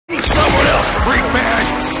someone else, freak bag!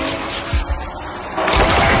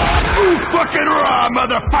 Ooh, fucking raw,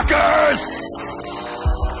 motherfuckers!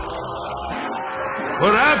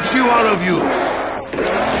 Perhaps you are of use.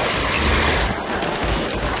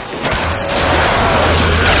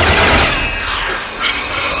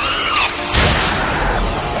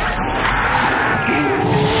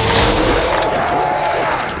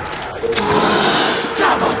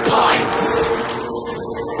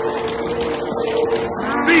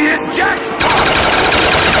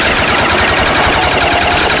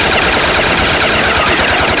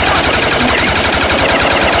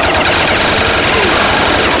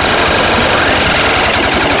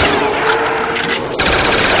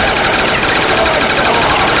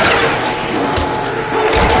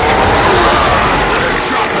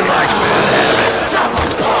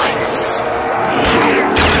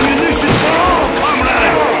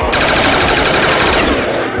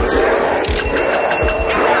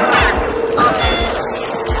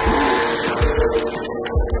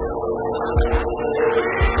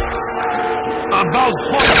 About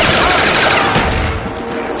fucking time!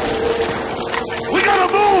 We gotta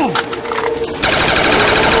move!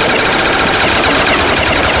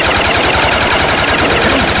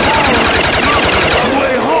 You fall like nothing on the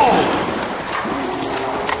way home!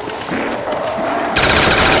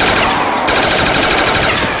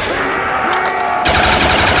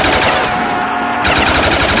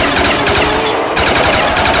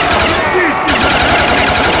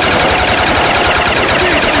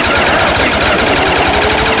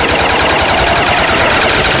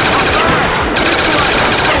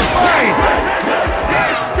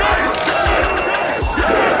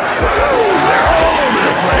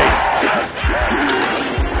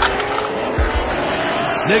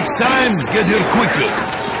 Next time, get here quicker.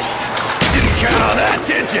 Didn't count on that,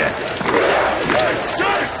 did you?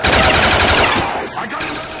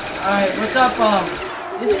 Alright, what's up?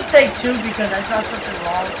 This is take 2 because I saw something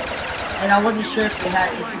wrong and I wasn't sure if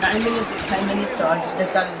it's 9 minutes or 10 minutes, so I just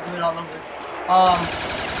decided to do it all over.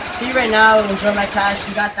 See right now, enjoy my cash.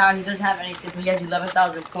 He got down, he doesn't have anything, but he has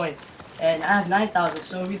 11,000 points. And I have 9,000,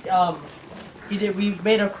 so we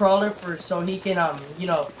made a crawler so he can you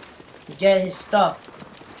know, get his stuff.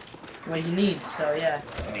 What he needs, so yeah.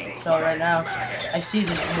 So right now, I see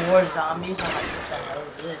there's more zombies. I'm like, what the hell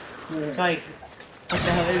is this? So like, what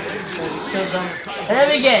the hell is this? So we killed them. And then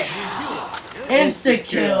we get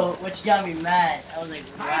insta-kill, which got me mad. I was like,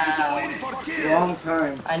 wow. Long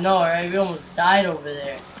time. I know, right? We almost died over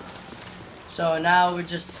there. So now we're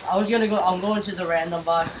just, I'm going to the random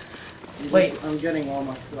box. Wait. I'm getting all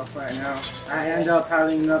my stuff right now. I end up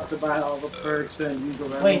having enough to buy all the perks and use the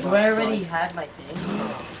random Wait, box do I already slots. have my thing?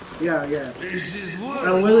 Yeah.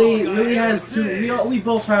 And Willie has 2. We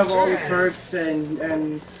both have all the perks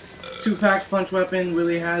and 2-pack punch weapon.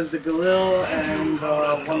 Willie has the Galil and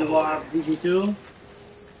Wonderwall DG2.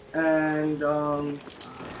 And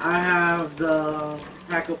I have the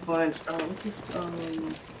pack of punch. Oh, what's this?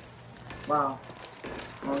 Wow,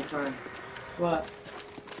 long time. What?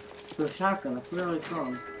 The shotgun. I forgot what it's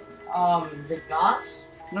called. The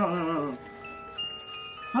GOTS? No.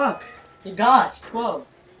 Fuck. The GOTS 12.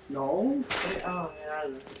 No. Oh, yeah.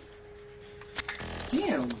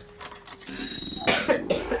 Damn.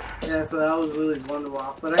 Yeah, so that was really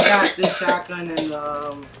Wonderwall. But I got this shotgun and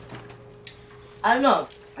I don't know.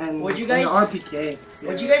 and Would you guys? and the RPK. Yeah.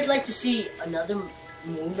 Would you guys like to see another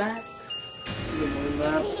moon map? The moon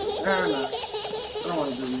map? I don't know. I don't want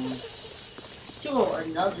to do the moon. Let's do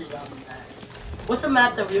another zombie map. What's a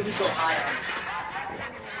map that we would go high on?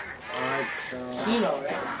 Kino,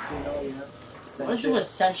 right? Kino, yeah. Wanna do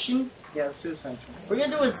Ascension? Yeah, let's do Ascension. We're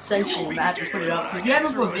gonna do Ascension map and put it up because we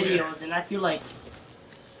haven't put videos, and I feel like,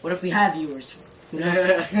 what if we have viewers? You know?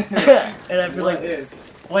 And I feel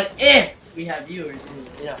what if we have viewers?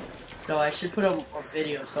 You know, so I should put up a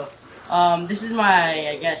video. So, this is my,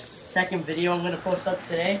 I guess, second video I'm gonna post up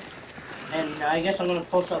today, and I guess I'm gonna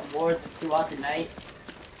post up more throughout the night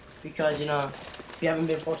because you know we haven't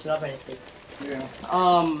been posting up anything. Yeah.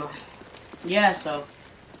 Yeah. So.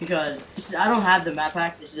 Because I don't have the map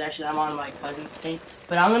pack. This is actually, I'm on my cousin's thing.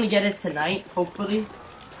 But I'm going to get it tonight, hopefully.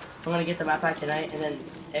 I'm going to get the map pack tonight. And then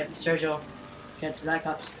if Sergio gets Black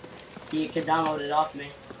Ops, he can download it off me.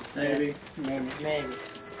 So Maybe.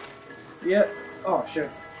 Yep. Oh, sure.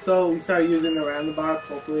 So we started using the random box.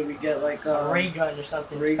 Hopefully we get like a ray gun or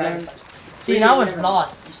something. Ray gun? See, now I was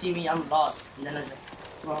lost. You see me, I'm lost. And then I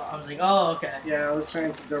was like, oh, okay. Yeah, I was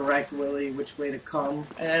trying to direct Willie which way to come.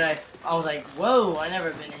 And then I was like, whoa, I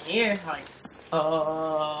never been in here. I'm like,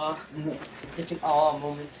 it's an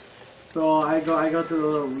moment. So I go to the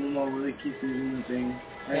little room while Willie keeps using the thing.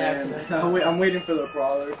 And Yeah, I'm waiting for the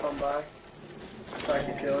crawler to come back so I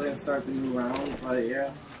can kill it and start the new round. But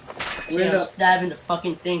yeah. See, I'm stabbing the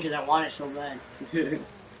fucking thing because I want it so bad.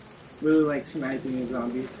 Really like sniping the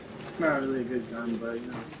zombies. It's not really a good gun, but you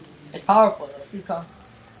know. It's powerful though. Pretty powerful.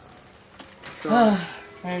 So,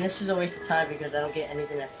 Man, this is a waste of time because I don't get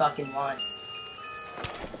anything I fucking want.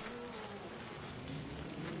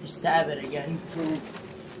 Just stab it again.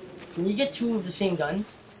 Can you get two of the same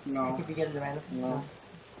guns? no. Like if you get in the random? No.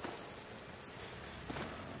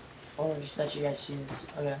 Oh, just let you guys see this.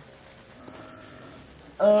 Okay.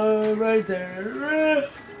 Right there.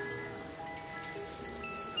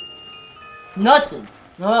 Nothing.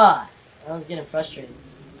 Ah, I was getting frustrated.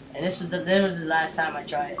 And this was the last time I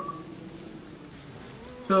tried it.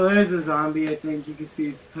 So there's a zombie, I think. You can see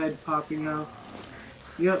its head popping out.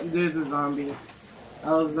 Yep, there's a zombie.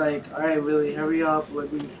 I was like, alright, Willie, hurry up.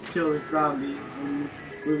 Let me kill this zombie. And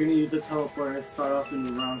we're gonna use the teleporter to start off the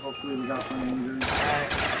new round. Hopefully we got something good.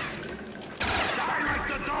 Alright.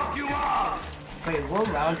 Wait, what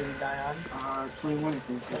round did we die on? 21, I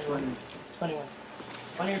think. 20. 21.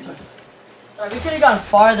 20 or 20. Alright, we could have gone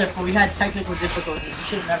farther, but we had technical difficulties. We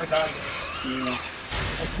should have never gone there. Yeah.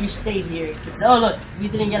 Like, we stayed here. Oh, look, we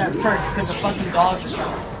didn't get our perk because the fucking dogs were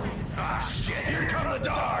coming. Ah, shit, here come the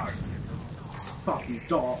dogs! Fucking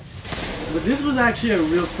dogs. But this was actually a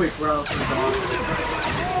real quick route for dogs.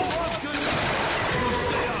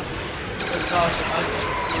 Those dogs are ugly.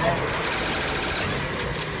 You see that?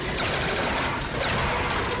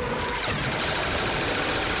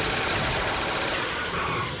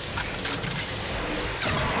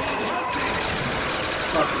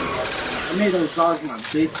 I made those dogs my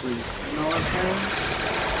big please. You know what I'm saying?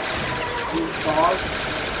 These dogs,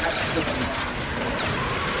 I have to put them down.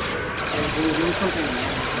 Like, there's something wrong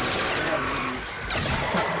with them.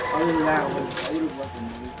 Other than that, I would have loved them.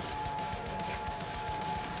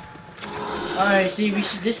 Alright, see, we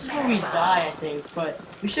should. This is where we die, I think, but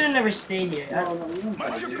we should have never stayed here. No, we don't die.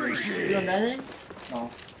 Much We appreciated. don't die there? No.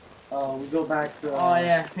 We go back to... Oh,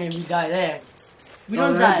 yeah, maybe we die there. We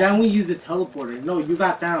no, don't die. Then we use the teleporter. No, you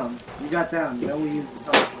got down. You got down. Then we use the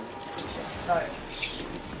teleporter. Sorry.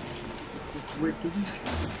 Where did we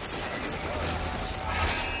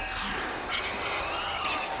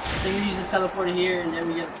Then we use the teleporter here, and then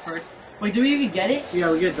we get a perk. Wait, do we even get it?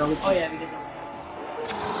 Yeah, we get double. Oh, yeah, we get double.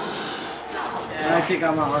 And I take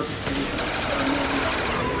out my heart.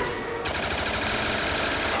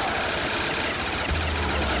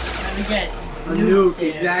 And we get A nuke,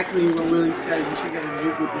 exactly what Willie said. We should get a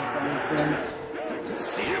nuke with this thing, friends.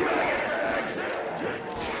 See you back.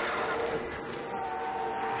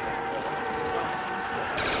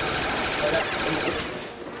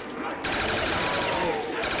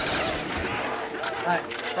 Alright,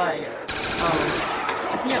 sorry.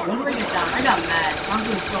 I think when do I get down? I got mad. I'm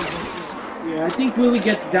doing so good too. Yeah, I think Willie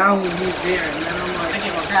gets down when he's there, and then I'm I like...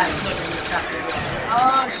 get trapped. Look, I get trapped.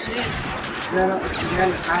 Oh, shit. Then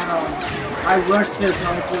I rushed to the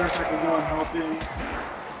teleporter so I could go and help him.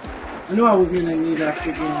 I knew I was gonna need that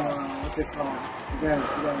freaking, what's it called? Yeah,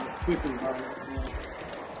 quickly,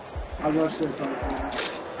 I rushed to the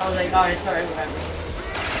teleporter. I was like, alright, sorry, whatever.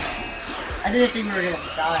 I didn't think we were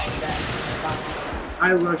gonna die that.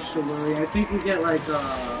 I rushed to Willie. I think we get like,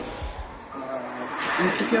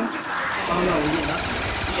 insta-kill? Oh no, we get nothing.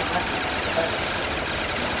 We get nothing.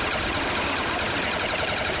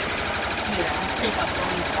 Yeah, I think I saw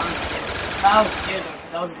him down. I was scared though,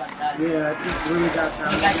 because I was about to die. Yeah, I think Willie got down.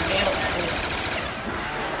 You got nailed that day.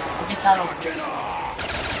 I'll get that over here.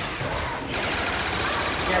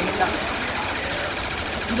 Yeah, get that.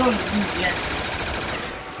 You don't lose yet.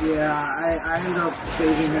 Yeah, I ended up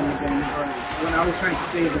saving him again, but when I was trying to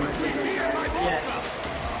save him, I think I died.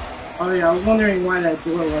 Yeah. Oh yeah, I was wondering why that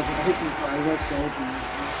door wasn't open, so I rushed to open it.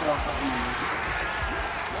 I saw fucking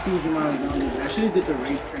huge amount of zombies. I should have did the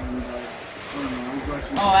raid training, but I don't know, I was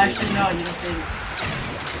rushing. Oh, actually, no, you didn't save me.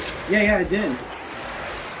 Yeah, I did.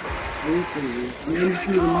 I did save you. I made it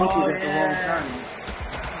through the monkeys at the wrong time.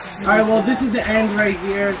 Alright, well, this is the end right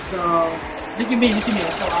here, so... Look at me, I'm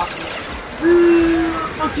so awesome.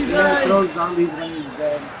 Fuck you You gotta guys! throw zombies when he's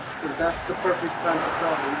dead, because that's the perfect time to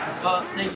throw them. Thank you.